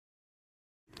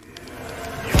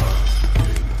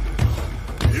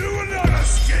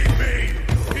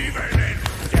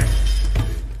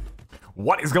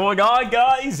What is going on,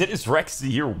 guys? It is Rexsi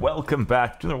here. Welcome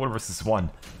back to another 1v1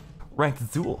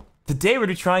 ranked duel. Today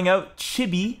we're trying out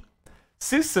CHIBI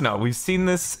SUSANO. We've seen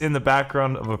this in the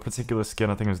background of a particular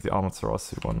skin. I think it was the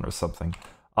Amaterasu one or something.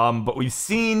 But we've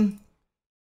seen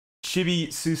CHIBI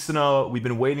SUSANO. We've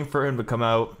been waiting for him to come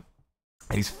out.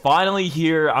 And he's finally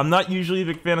here. I'm not usually a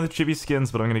big fan of the CHIBI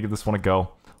skins, but I'm going to give this one a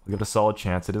go. I'll give it a solid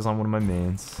chance. It is on one of my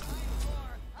mains.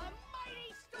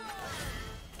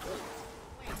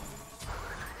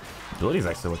 Abilities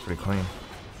actually look pretty clean.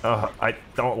 I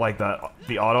don't like that.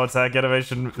 The auto attack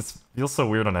animation, it feels so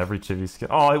weird on every CHIBI skin.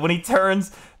 Oh, when he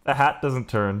turns, the hat doesn't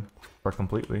turn. Or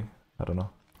completely. I don't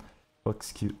know.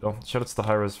 Looks cute. Oh, shout out to the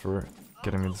high-res for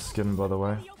getting me the skin, by the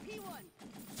way.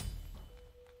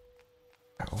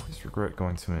 I always regret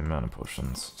going too many mana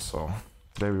potions, so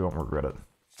today we won't regret it.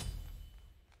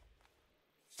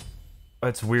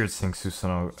 It's weird seeing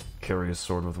Susano carry his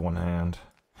sword with one hand.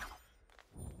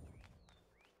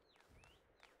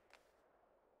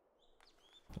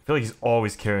 I feel like he's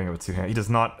always carrying it with two hands. He does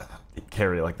not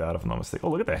carry it like that, if I'm not mistaken.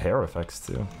 Oh, look at the hair effects,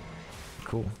 too.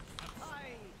 Cool.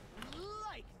 I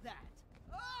like that.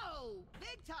 Oh,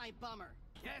 big time bummer.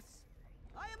 Yes,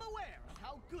 I am aware of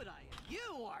how good I am.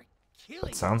 You are killing.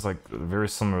 It sounds like very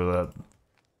similar to that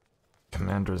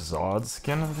Commander Zod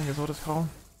skin, I think is what it's called.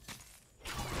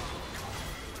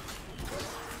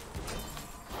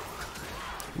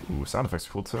 Ooh, sound effects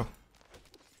are cool, too.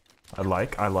 I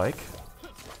like.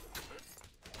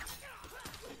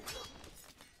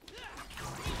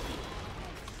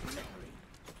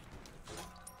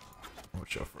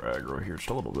 Watch out for aggro here just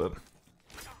a little bit.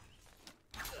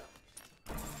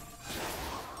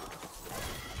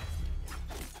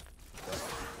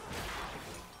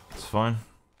 It's fine.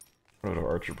 Go to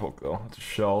Archer Poke though. It's a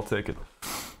shell, I'll take it.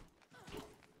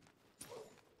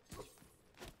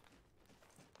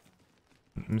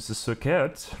 Mrs.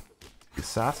 Circuit.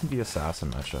 Assassin v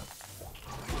assassin matchup.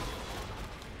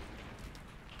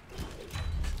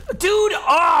 Dude!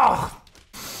 Oh!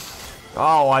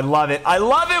 Oh, I love it. I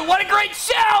love it! What a great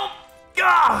shout!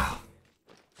 Ah!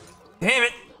 Damn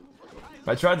it!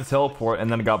 I tried to teleport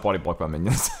and then it got body blocked by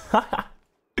minions.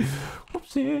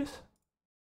 Whoopsies.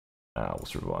 Ah, we'll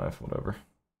survive. Whatever.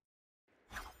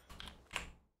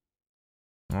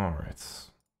 Alright.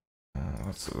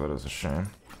 That is a shame.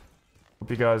 Hope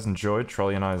you guys enjoyed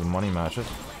Trelly and I's money matches.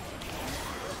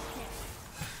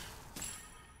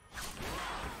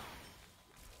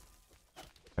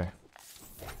 Okay.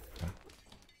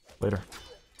 Later.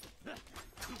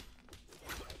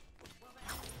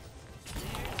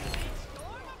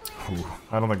 Ooh,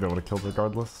 I don't think that would have killed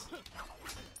regardless.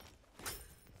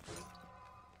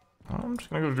 I'm just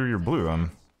gonna go do your blue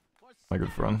then, my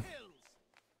good friend.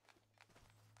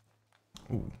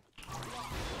 Ooh.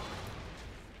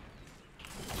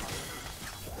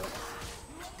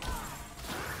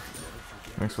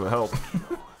 Thanks for the help.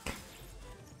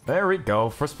 There we go.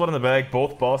 First blood in the bag.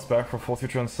 Both boss back for full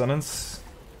future Transcendence.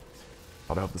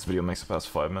 I hope this video makes it past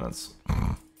 5 minutes.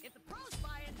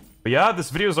 But yeah, this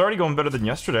video is already going better than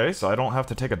yesterday, so I don't have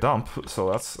to take a dump.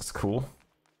 So that's cool.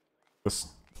 This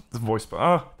voice,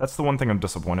 that's the one thing I'm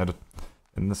disappointed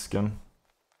in this skin.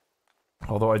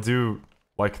 Although I do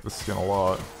like this skin a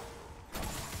lot.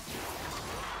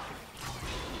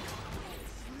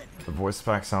 The voice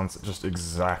pack sounds just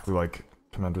exactly like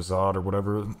Commander Zod or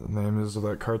whatever the name is of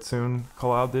that cartoon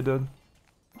collab they did.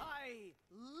 I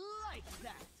like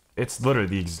that. It's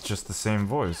literally just the same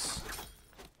voice.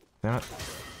 Damn it.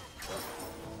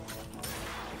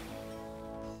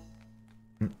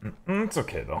 It's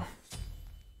okay though.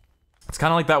 It's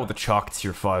kind of like that with the Chalk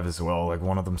tier 5 as well. Like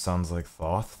one of them sounds like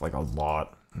Thoth, like a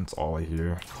lot. That's all I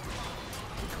hear.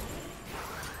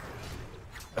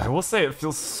 I will say it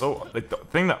feels so, like the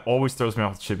thing that always throws me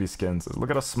off with CHIBI skins is look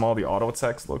at how small the auto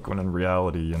attacks look when in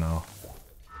reality, you know.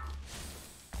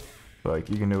 Like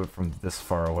you can do it from this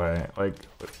far away. Like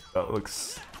that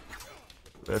looks,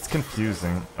 it's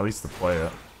confusing, at least to play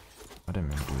it. I didn't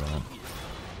mean to do that.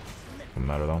 Doesn't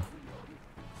matter though.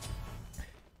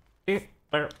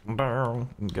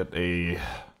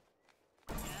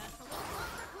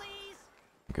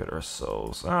 Get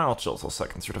ourselves, I'll chill till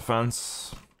seconds for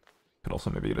defense. Could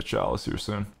also maybe get a chalice here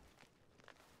soon.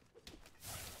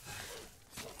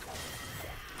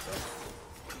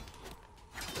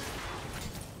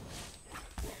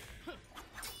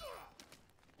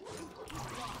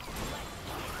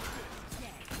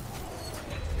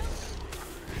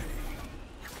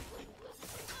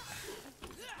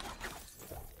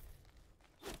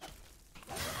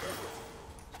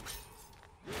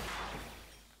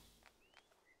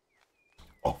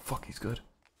 Oh fuck, he's good.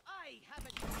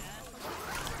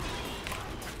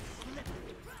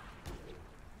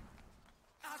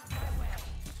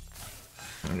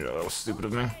 Yeah, that was stupid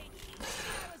of me.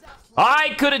 I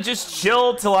could have just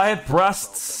chilled till I had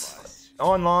breasts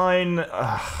online.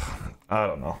 I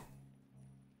don't know.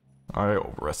 I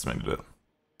overestimated it.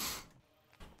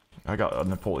 I got a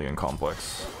Napoleon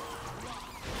complex.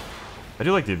 I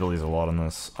do like the abilities a lot on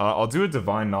this. I'll do a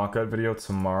Divine Knockout video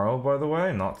tomorrow, by the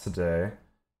way, not today.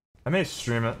 I may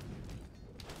stream it.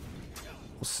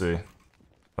 We'll see.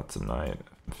 Not tonight.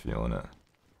 I'm feeling it.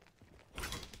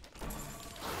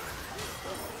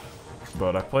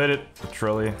 But I played it with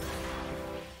Trilly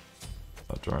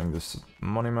during this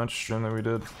money match stream that we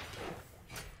did.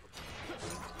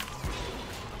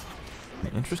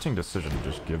 An interesting decision to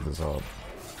just give this up.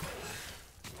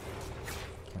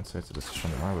 I'd say it's a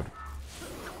decision I would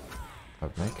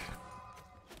make.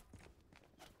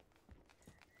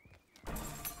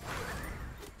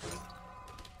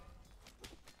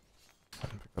 I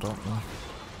can pick that up now.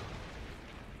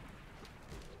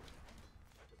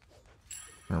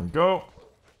 There we go.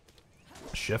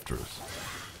 Shifters.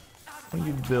 What are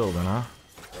you building, huh?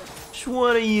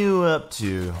 What are you up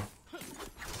to?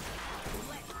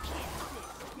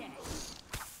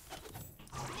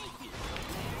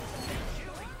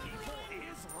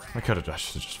 I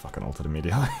should have just fucking ulted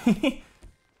immediately.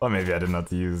 Well, maybe I didn't have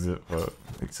to use it, but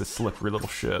it's a slippery little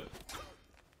shit.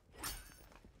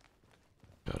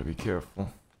 Gotta be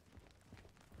careful.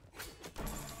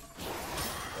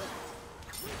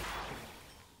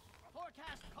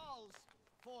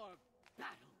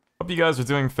 Hope you guys are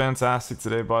doing fantastic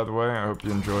today, by the way. I hope you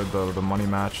enjoyed the money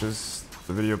matches.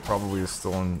 The video probably is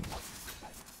still in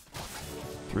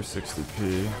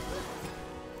 360p.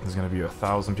 There's gonna be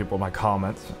 1,000 people in my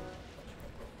comments.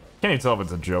 Can't even tell if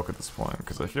it's a joke at this point,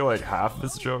 because I feel like half of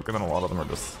it's a joke, and then a lot of them are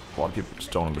just... A lot of people just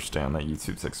don't understand that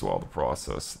YouTube takes a while to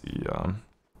process the,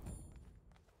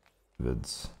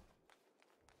 vids.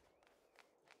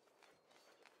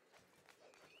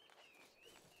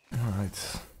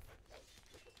 Alright.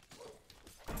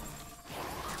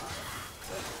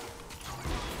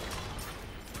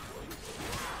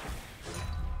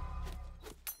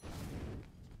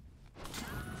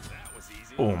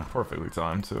 Boom, perfectly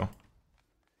timed too.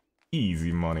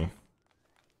 Easy money.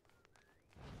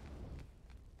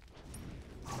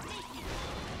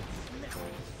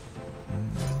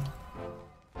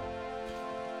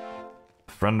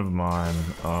 A friend of mine,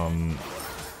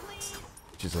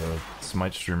 she's a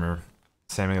Smite streamer,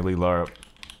 Samuel Lee Lara,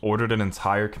 ordered an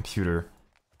entire computer,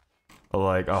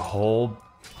 like a whole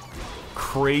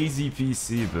crazy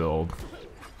PC build,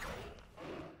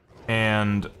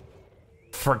 and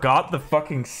forgot the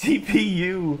fucking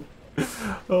CPU.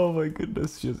 Oh my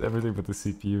goodness, she has everything but the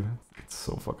CPU. It's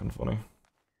so fucking funny.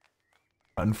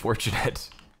 Unfortunate.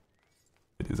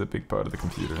 It is a big part of the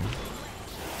computer.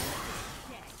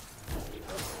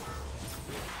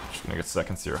 Just gonna get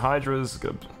second tier Hydras,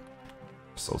 get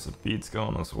souls of beads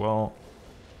going as well.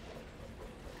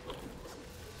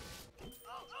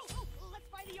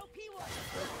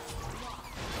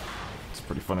 It's a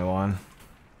pretty funny line.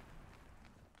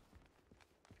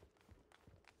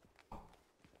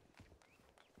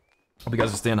 Hope you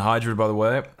guys are staying hydrated, by the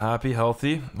way. Happy,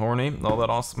 healthy, horny, all that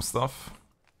awesome stuff.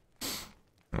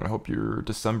 I hope your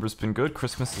December's been good.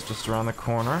 Christmas is just around the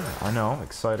corner. I know,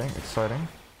 exciting, exciting.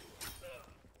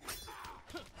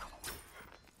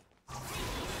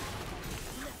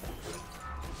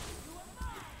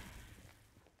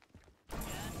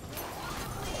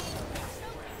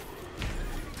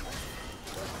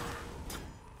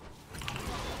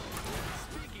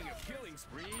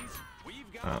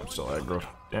 I'm still aggro.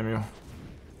 Damn you.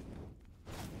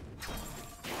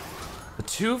 The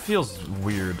 2 feels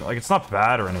weird. Like, it's not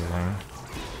bad or anything.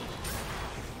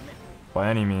 By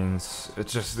any means.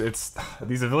 It's just,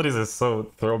 these abilities are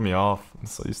so throw me off. I'm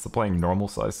so used to playing normal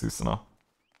size Susano.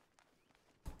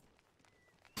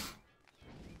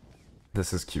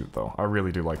 This is cute though. I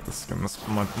really do like this skin. This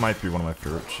might be one of my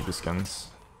favorite CHIBI skins.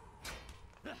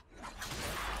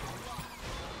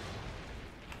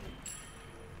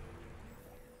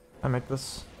 I make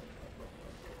this.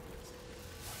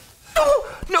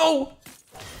 Oh, no!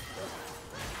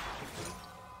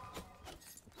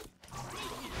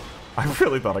 I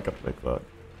really thought I could make that.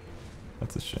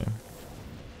 That's a shame.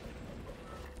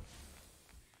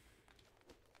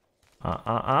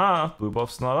 Blue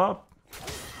buff's not up.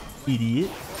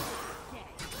 Idiot.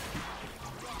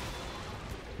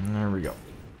 There we go.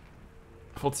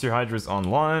 Full tier Hydra's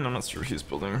online. I'm not sure he's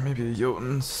building. Maybe a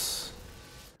Jotun's.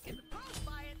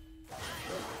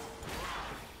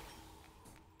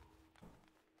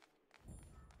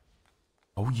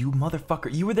 Oh, you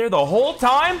motherfucker. You were there the whole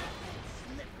time?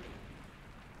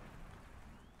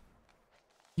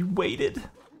 You waited?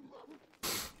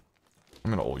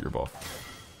 I'm gonna ult your buff.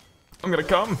 I'm gonna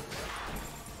come.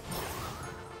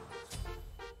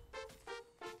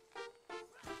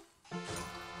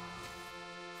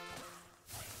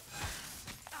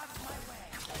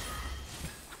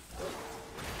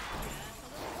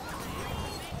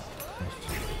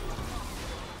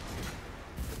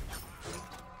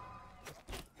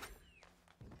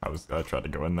 I tried to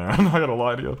go in there. I'm not gonna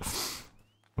lie to you.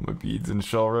 My beads and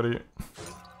shell ready.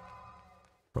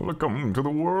 Welcome to the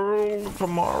world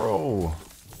tomorrow.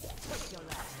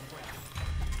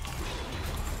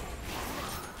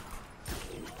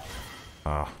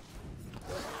 Ah.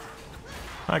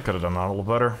 I could have done that a little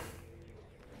better.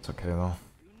 It's okay though.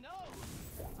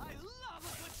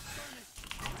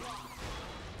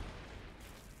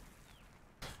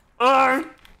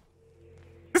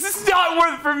 This is not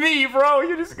worth it for me, bro.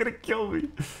 You're just gonna kill me.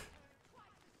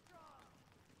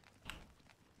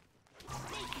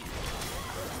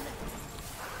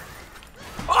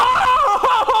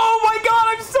 Oh my god,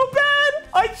 I'm so bad.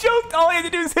 I choked. All I had to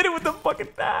do is hit it with the fucking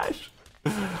dash.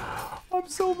 I'm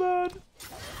so bad.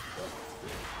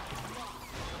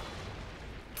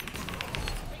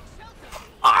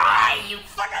 Ah, you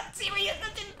fucking serious?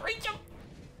 That didn't reach him.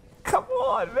 Come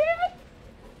on, man.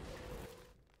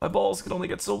 My balls can only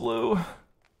get so blue.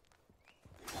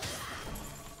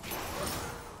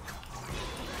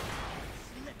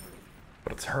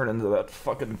 But it's turned into that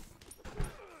fucking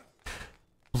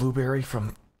blueberry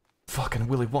from fucking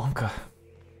Willy Wonka.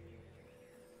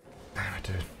 Damn it,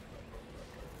 dude.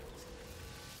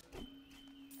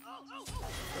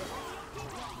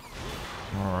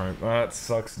 Alright, that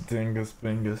sucks, dingus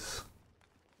bingus.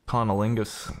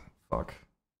 Conolingus. Fuck.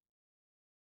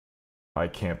 I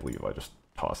can't believe I just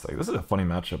tossed that. This is a funny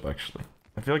matchup, actually.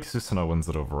 I feel like Susano wins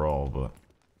it overall, but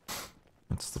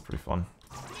it's still pretty fun.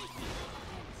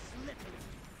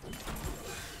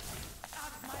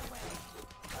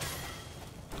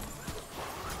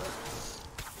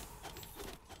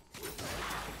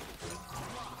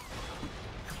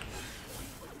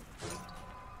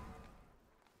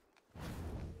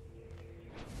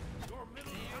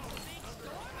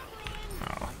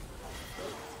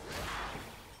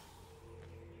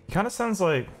 Kind of sounds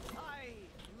like. I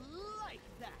like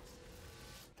that.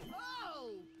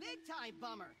 Oh, big time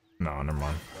bummer. No, never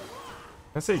mind.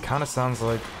 I say he kind of sounds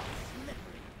like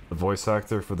the voice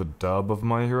actor for the dub of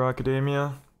My Hero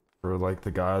Academia, or like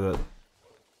the guy that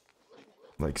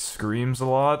like screams a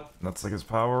lot. That's like his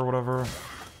power or whatever.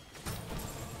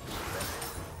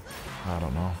 I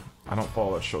don't know. I don't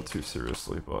follow that show too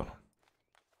seriously, but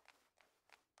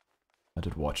I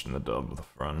did watch it in the dub with a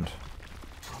friend.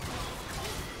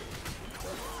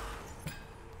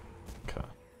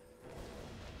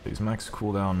 These max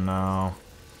cooldown now.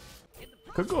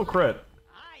 Could go crit.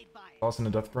 Toss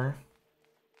into Deathbringer.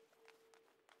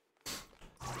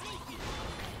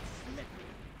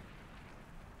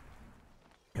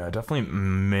 Yeah, I definitely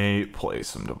may play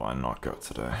some Divine Knockout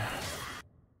today.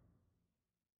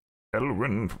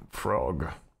 Elwyn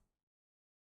Frog.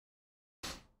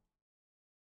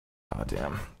 Ah,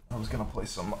 damn. I was gonna play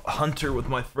some Hunter with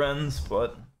my friends,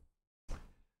 but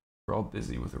we're all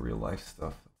busy with the real life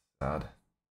stuff. Sad.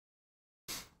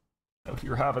 Out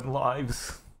here having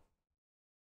lives.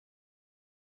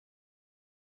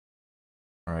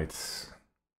 Alright. So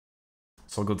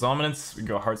we'll go Dominance, we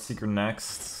go Heartseeker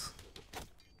next.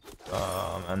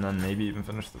 And then maybe even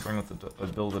finish the ring with a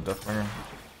build of Deathbringer.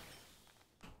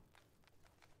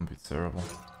 Wouldn't be terrible.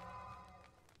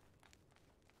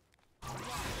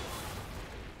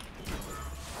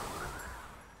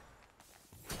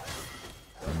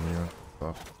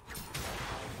 Stuff.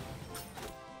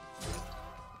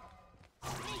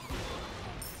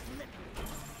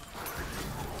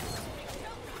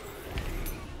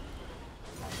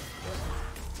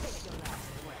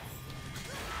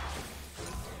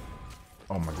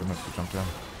 Oh my goodness, we jumped in.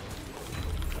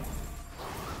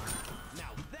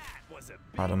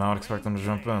 I did not expect them to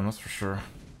jump in, that's for sure.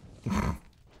 I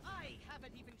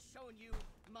haven't even shown you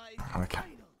my Okay.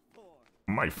 final form.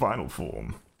 My final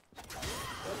form.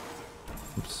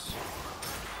 Oops.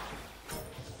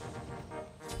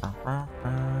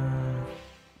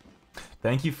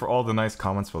 Thank you for all the nice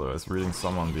comments, by the way. I was reading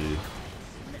some on the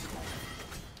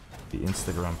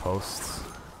Instagram posts.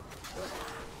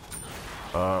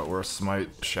 Where Smite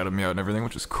shouted me out and everything,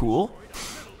 which is cool.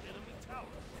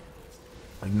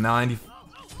 Like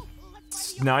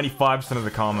 95% of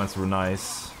the comments were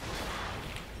nice.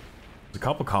 There's a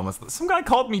couple comments. Some guy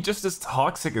called me just as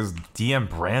toxic as DM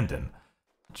Brandon.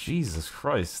 Jesus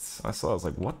Christ. I saw, I was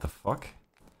like, what the fuck?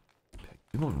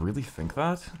 People really think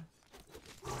that?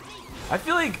 I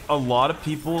feel like a lot of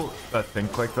people that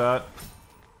think like that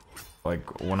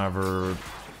Like, whenever,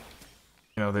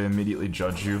 you know, they immediately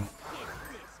judge you.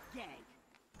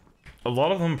 A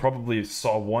lot of them probably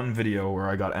saw one video where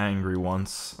I got angry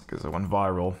once, because it went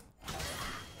viral.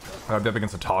 I'd be up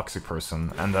against a toxic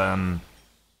person, and then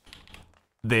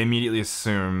they immediately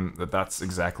assume that that's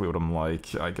exactly what I'm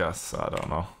like, I guess. I don't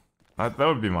know. That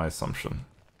would be my assumption.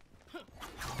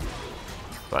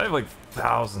 I have like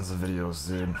thousands of videos,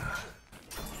 dude.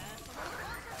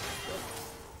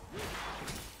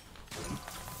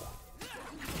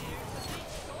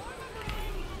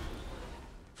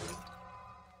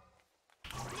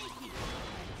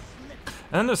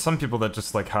 And then there's some people that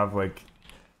just like have like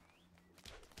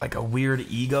a weird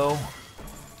ego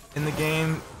in the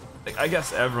game. Like, I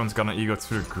guess everyone's got an ego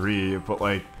to a degree, but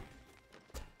like,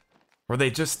 where they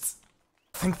just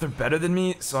think they're better than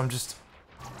me, so I'm just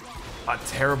a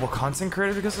terrible content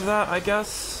creator because of that, I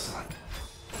guess.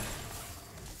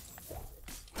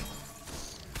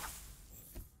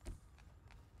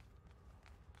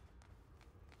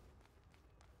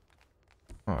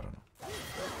 I don't know.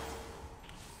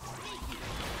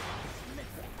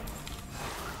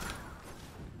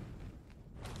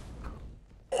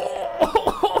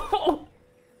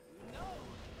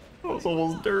 That was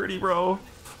almost dirty, bro.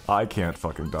 I can't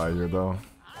fucking die here, though.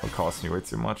 It'll cost me way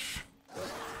too much.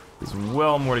 There's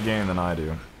well more to gain than I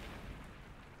do.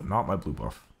 But not my blue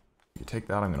buff. If you take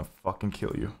that, I'm gonna fucking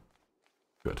kill you.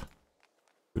 Good.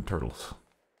 Good turtles.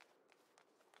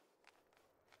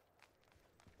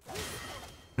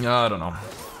 I don't know.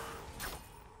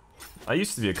 I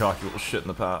used to be a cocky little shit in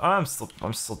the past.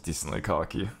 I'm still decently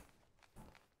cocky.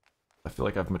 I feel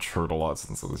like I've matured a lot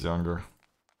since I was younger.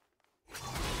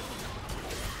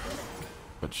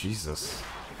 But Jesus,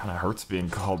 it kinda hurts being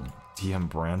called DM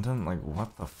Brandon? Like,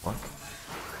 what the fuck?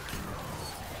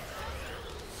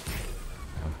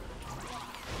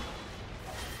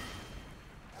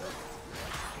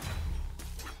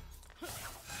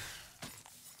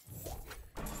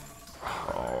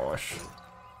 Oh, shit.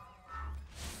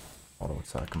 Auto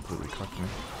attack completely cocked me.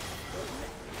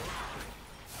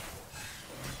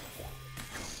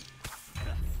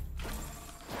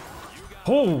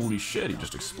 Holy shit, he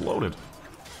just exploded.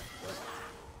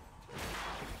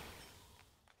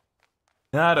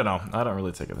 I don't know. I don't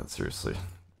really take it that seriously.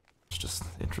 It's just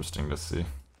interesting to see.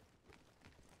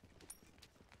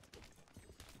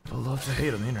 I love to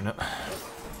hate on the internet.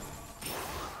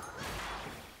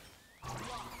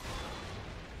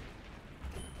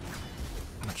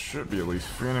 It should be at least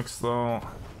Phoenix, though.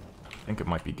 I think it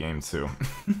might be game 2. Hope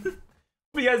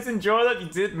you guys enjoyed that. If you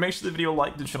did, make sure the video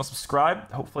liked and channel subscribe.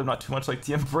 Hopefully I'm not too much like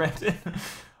DM Brandon.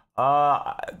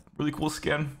 Really cool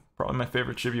skin. Probably my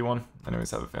favorite chibi one.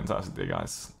 Anyways, have a fantastic day,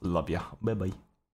 guys. Love ya. Bye-bye.